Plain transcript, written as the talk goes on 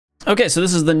Okay, so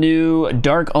this is the new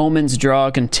Dark Omens draw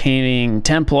containing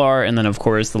Templar, and then of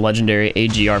course the legendary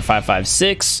AGR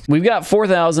 556. We've got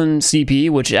 4,000 CP,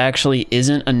 which actually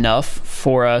isn't enough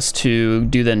for us to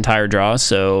do the entire draw,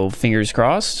 so fingers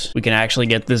crossed we can actually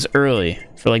get this early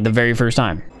for like the very first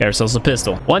time. Get ourselves a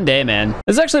pistol. One day, man.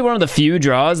 This is actually one of the few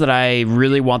draws that I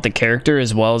really want the character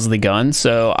as well as the gun,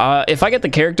 so if I get the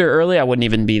character early, I wouldn't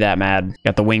even be that mad.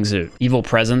 Got the wingsuit. Evil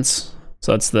Presence.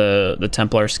 So that's the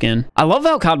Templar skin. I love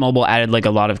how COD Mobile added like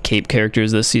a lot of cape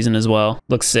characters this season as well.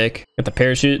 Looks sick. Got the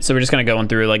parachute. So we're just kind of going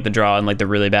through like the draw in like the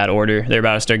really bad order. They're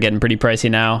about to start getting pretty pricey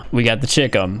now. We got the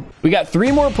Chickum. We got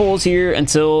 3 more pulls here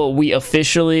until we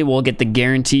officially will get the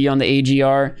guarantee on the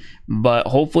AGR. But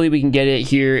hopefully we can get it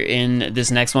here in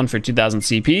this next one for 2,000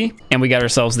 CP. And we got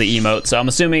ourselves the emote. So I'm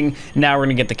assuming now we're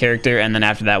gonna get the character, and then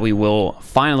after that we will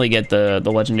finally get the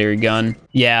legendary gun.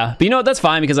 Yeah, but you know what? That's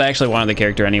fine because I actually wanted the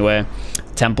character anyway.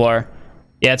 Templar.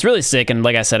 Yeah, it's really sick. And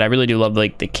like I said, I really do love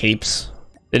like the capes.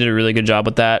 They did a really good job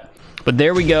with that. But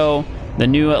there we go. The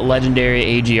new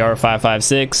legendary AGR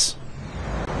 556.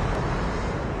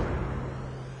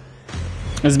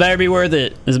 This better be worth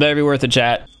it. This better be worth it,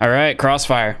 chat. All right,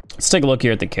 Crossfire. Let's take a look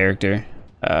here at the character.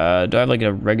 Do I have like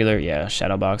a regular? Yeah,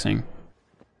 shadow boxing.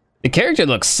 The character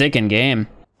looks sick in game.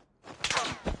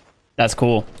 That's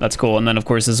cool. That's cool. And then of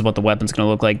course this is what the weapon's gonna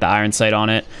look like. The iron sight on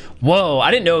it. Whoa!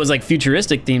 I didn't know it was like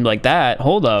futuristic themed like that.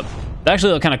 Hold up. That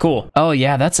actually looked kind of cool. Oh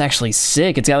yeah, that's actually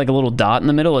sick. It's got like a little dot in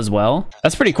the middle as well.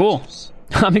 That's pretty cool.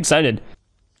 I'm excited.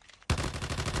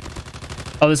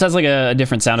 Oh, this has like a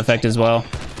different sound effect as well.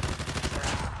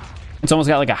 It's almost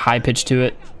got like a high pitch to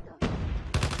it.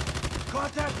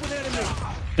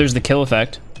 There's the kill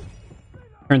effect.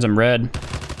 Turns them red.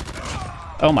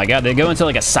 Oh my god, they go into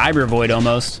like a cyber void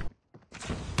almost.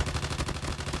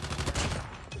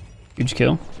 Huge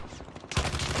kill.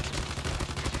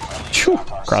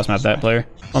 Cross map that player.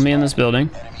 Let me in this building.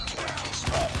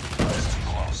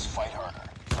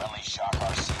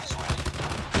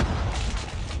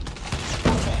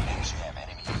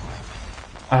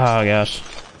 Oh gosh.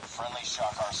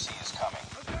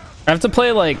 I have to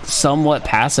play like somewhat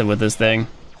passive with this thing.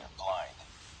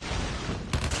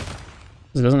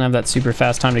 It doesn't have that super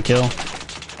fast time to kill.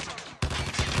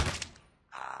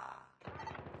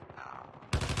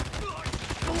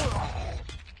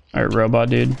 All right, robot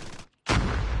dude.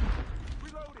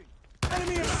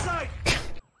 Enemy in sight.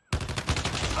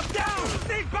 I'm down.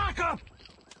 Need backup.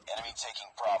 Enemy taking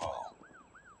Bravo.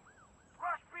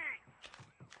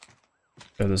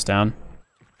 Throw this down.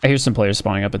 I hear some players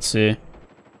spawning up at C.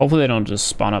 Hopefully they don't just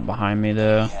spawn up behind me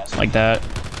though, like that.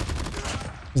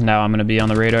 'Cause now I'm gonna be on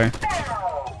the radar.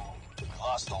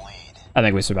 I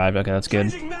think we survived. Okay, that's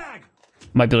good.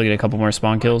 Might be able to get a couple more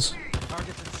spawn kills.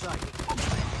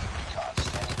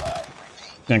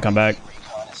 Gonna come back.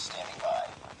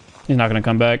 He's not gonna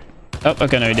come back. Oh,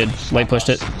 okay, no, he did. Late pushed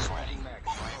it.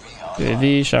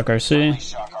 UAV, Shock RC.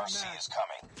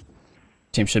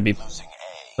 Team should be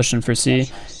pushing for C. I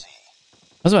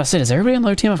was about to say, does everybody on the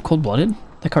other team have cold-blooded?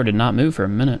 That card did not move for a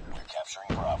minute.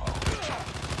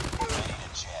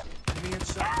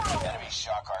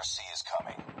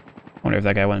 Wonder if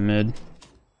that guy went mid.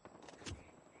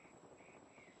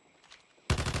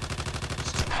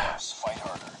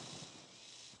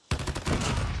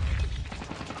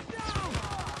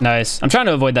 Nice. I'm trying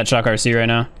to avoid that Shock RC right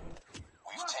now.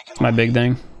 It's my big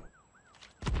thing.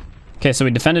 Okay, so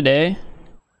we defended A.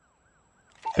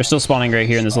 They're still spawning right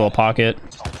here in this little pocket.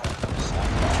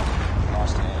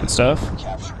 Good stuff.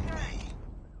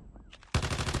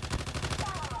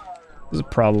 This is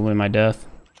probably my death.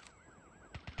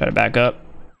 Try to back up.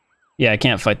 Yeah, I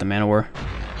can't fight the man of war.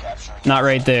 Not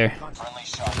right there.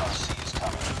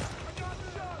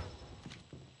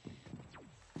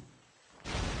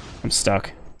 I'm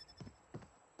stuck.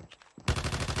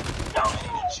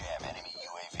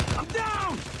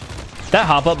 That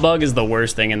hop-up bug is the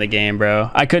worst thing in the game, bro.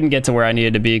 I couldn't get to where I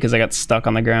needed to be because I got stuck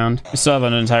on the ground. We still have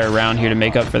an entire round here to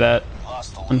make up for that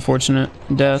unfortunate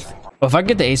death. Well, if I could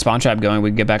get the A spawn trap going, we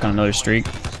can get back on another streak.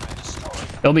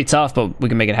 It'll be tough, but we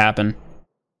can make it happen.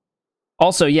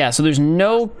 Also, yeah, so there's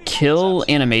no kill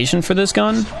animation for this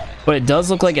gun, but it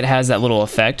does look like it has that little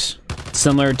effect,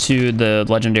 similar to the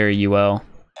legendary UL,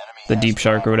 the Deep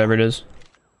Shark or whatever it is.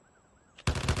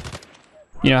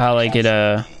 You know how like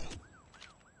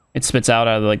it spits out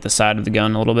of like the side of the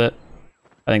gun a little bit?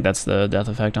 I think that's the death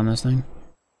effect on this thing.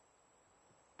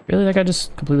 Really, that guy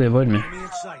just completely avoided me.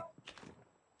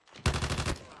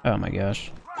 Oh my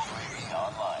gosh.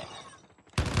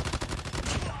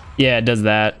 Yeah, it does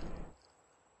that.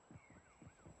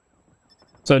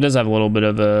 So it does have a little bit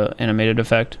of a animated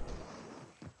effect.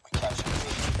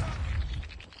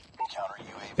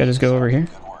 I just go over here?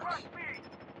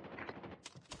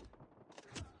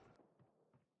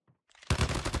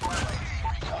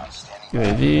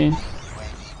 UAV.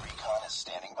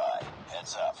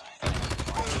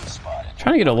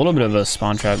 Trying to get a little bit of a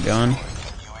spawn trap going.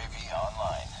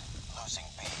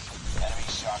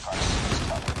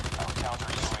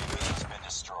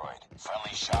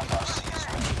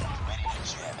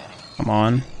 Come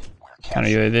on. Counter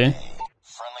UAV.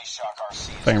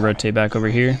 If I can rotate back over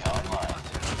here,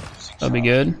 that'll be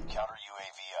good.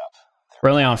 We're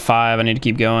only on 5. I need to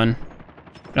keep going.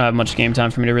 I don't have much game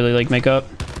time for me to really like make up.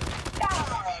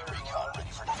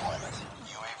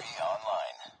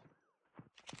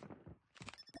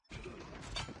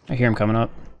 I hear him coming up.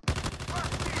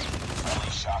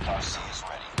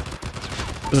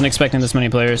 Wasn't expecting this many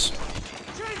players.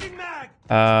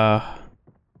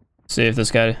 See if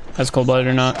this guy has cold-blooded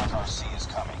or not.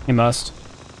 He must.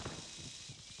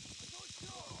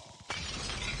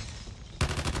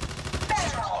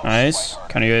 Nice.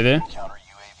 Counter UAV.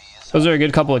 Those are a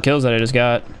good couple of kills that I just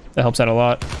got. That helps out a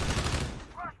lot.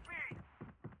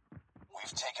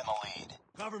 We've taken the lead.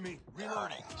 Cover me.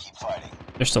 Reloading. Keep fighting.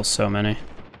 There's still so many.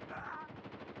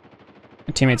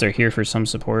 My teammates are here for some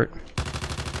support.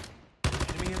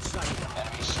 Enemy in sight.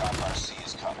 Enemy shock RC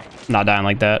is coming. I'm not dying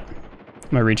like that.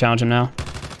 I'm gonna re-challenge him now.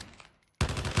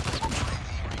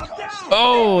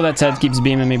 Oh, that head keeps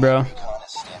beaming me, bro.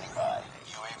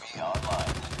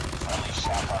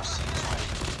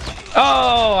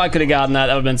 Oh, I could have gotten that.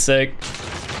 That would have been sick.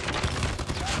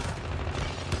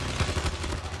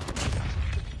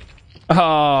 Oh,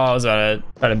 I was about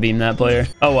to beam that player.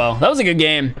 Oh, well. That was a good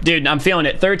game. Dude, I'm feeling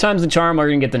it. 3rd time's the charm. We're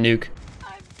going to get the nuke.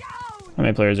 How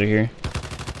many players are here?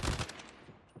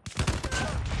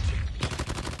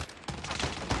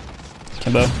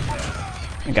 Kimbo.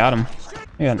 I got him.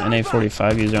 I got an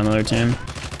NA-45 user on the other team.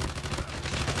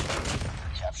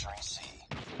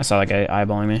 I saw that guy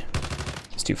eyeballing me.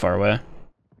 It's too far away.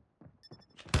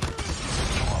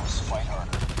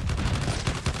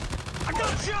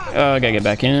 Oh, I gotta get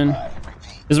back in.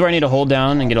 This is where I need to hold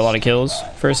down and get a lot of kills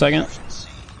for a second.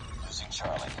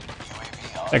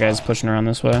 That guy's pushing around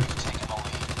this way.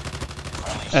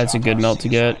 That's a good melt to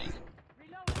get.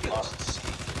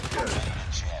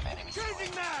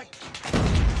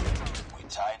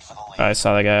 I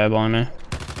saw that guy eyeballing me.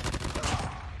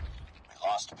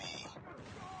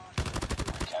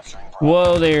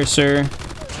 Whoa there, sir.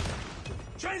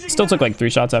 Still took like 3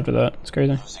 shots after that. It's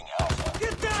crazy.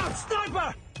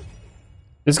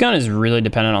 This gun is really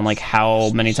dependent on like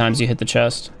how many times you hit the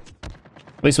chest.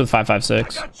 At least with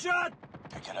 5.56.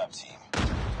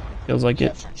 Feels like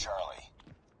it.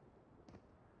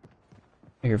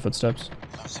 I hear footsteps.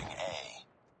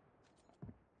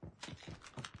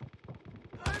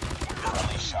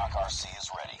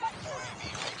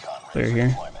 Clear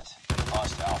here.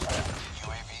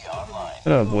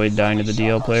 Gotta avoid dying to the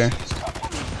DL player.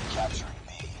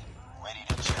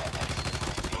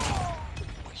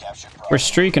 We're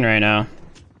streaking right now.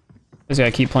 Just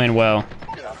gotta keep playing well.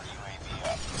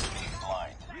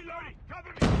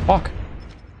 Fuck.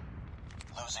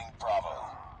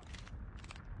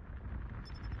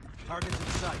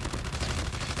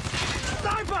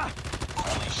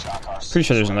 Pretty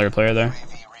sure there's another player there.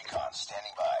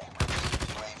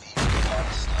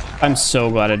 I'm so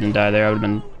glad I didn't die there. I would have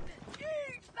been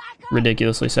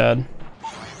ridiculously sad.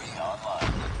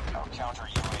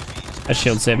 That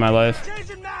shield saved my life.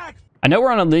 I know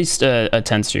we're on at least a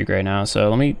 10 streak right now, so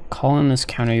let me call in this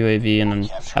counter UAV and then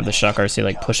have the shock RC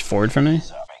like push forward for me.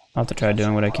 I'll have to try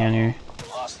doing what I can here.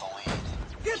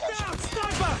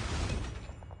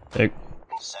 Sick.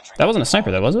 That wasn't a sniper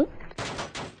though, was it?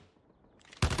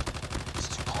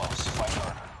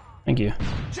 Thank you.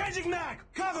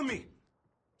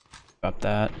 Drop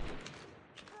that.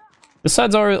 This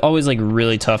side's always like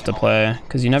really tough to play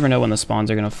because you never know when the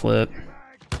spawns are gonna flip.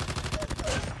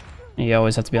 You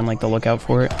always have to be on like the lookout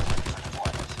for it.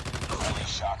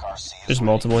 There's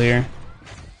multiple here.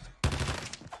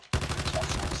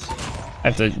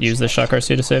 I have to use the shock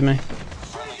RC to save me.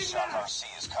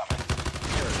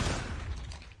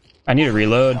 I need to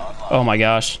reload. Oh my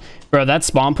gosh. Bro, that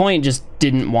spawn point just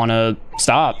didn't want to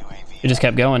stop. It just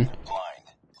kept going.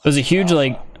 It was a huge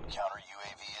like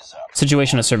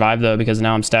situation to survive though because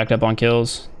now I'm stacked up on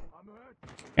kills.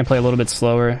 I can play a little bit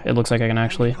slower. It looks like I can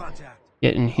actually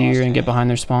get in here and get behind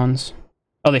their spawns.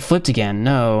 Oh, they flipped again.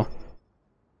 No.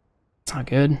 It's not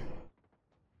good.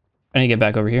 I need to get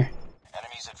back over here.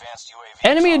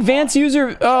 Enemy advanced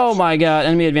user. Oh my god.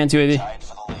 Enemy advanced UAV.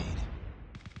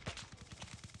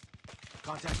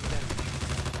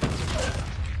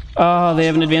 Oh, they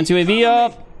have an advanced UAV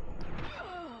up.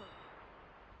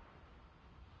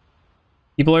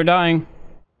 People are dying.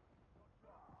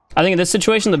 I think in this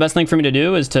situation, the best thing for me to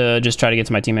do is to just try to get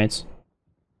to my teammates.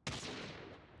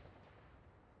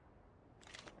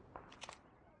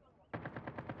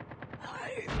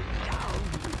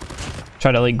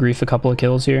 Try to like grief a couple of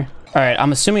kills here. All right,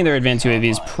 I'm assuming their advanced UAV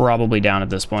is probably down at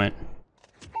this point.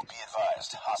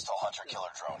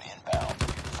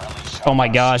 Oh my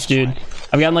gosh, dude.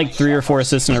 I've gotten like 3 or 4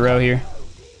 assists in a row here.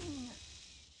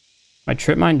 My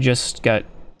trip mine just got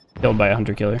killed by a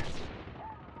hunter killer.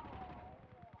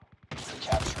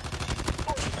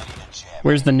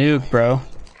 Where's the nuke, bro?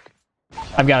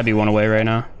 I've got to be one away right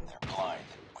now.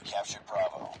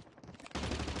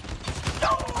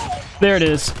 There it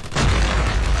is.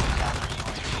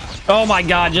 Oh my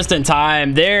god, just in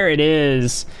time. There it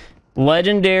is.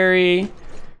 Legendary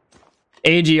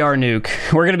AGR nuke.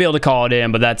 We're going to be able to call it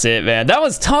in, but that's it, man. That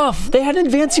was tough. They had an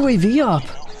advanced UAV up.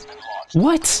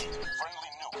 What?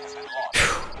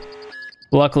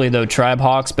 Luckily, though, Tribe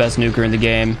Hawk's best nuker in the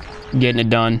game. Getting it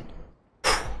done.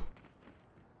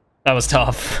 That was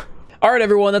tough. All right,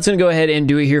 everyone, that's going to go ahead and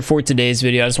do it here for today's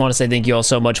video. I just want to say thank you all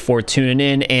so much for tuning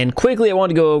in. And quickly, I want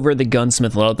to go over the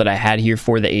gunsmith loadout that I had here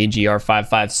for the AGR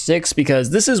 556 because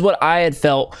this is what I had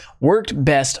felt worked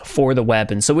best for the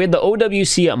weapon. So we had the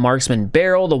OWC Marksman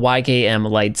Barrel, the YKM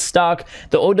Light Stock,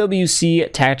 the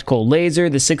OWC Tactical Laser,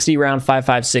 the 60-round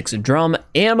 556 drum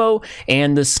ammo,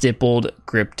 and the stippled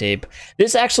grip tape.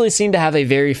 This actually seemed to have a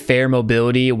very fair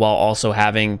mobility while also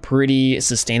having pretty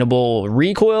sustainable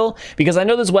recoil because I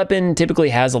know this weapon typically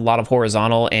has a lot of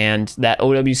horizontal, and that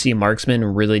OWC Marksman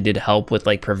really did help with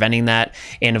like preventing that.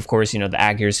 And of course, you know, the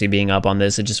accuracy being up on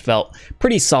this, it just felt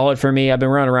pretty solid for me. I've been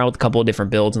running around with a couple of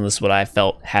different builds, and this is what I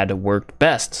felt had worked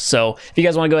best. So if you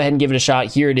guys want to go ahead and give it a shot,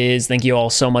 here it is. Thank you all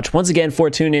so much once again for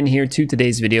tuning in here to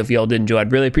today's video. If you all did enjoy,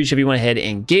 I'd really appreciate if you went ahead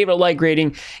and gave it a like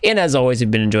rating. And as always, if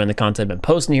you've been enjoying the content I've been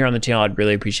posting here on the channel, I'd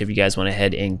really appreciate if you guys went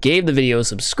ahead and gave the video a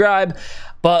subscribe.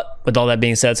 But with all that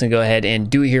being said, I'm going to go ahead and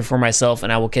do it here for myself,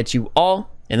 and I will catch you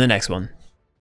all in the next one.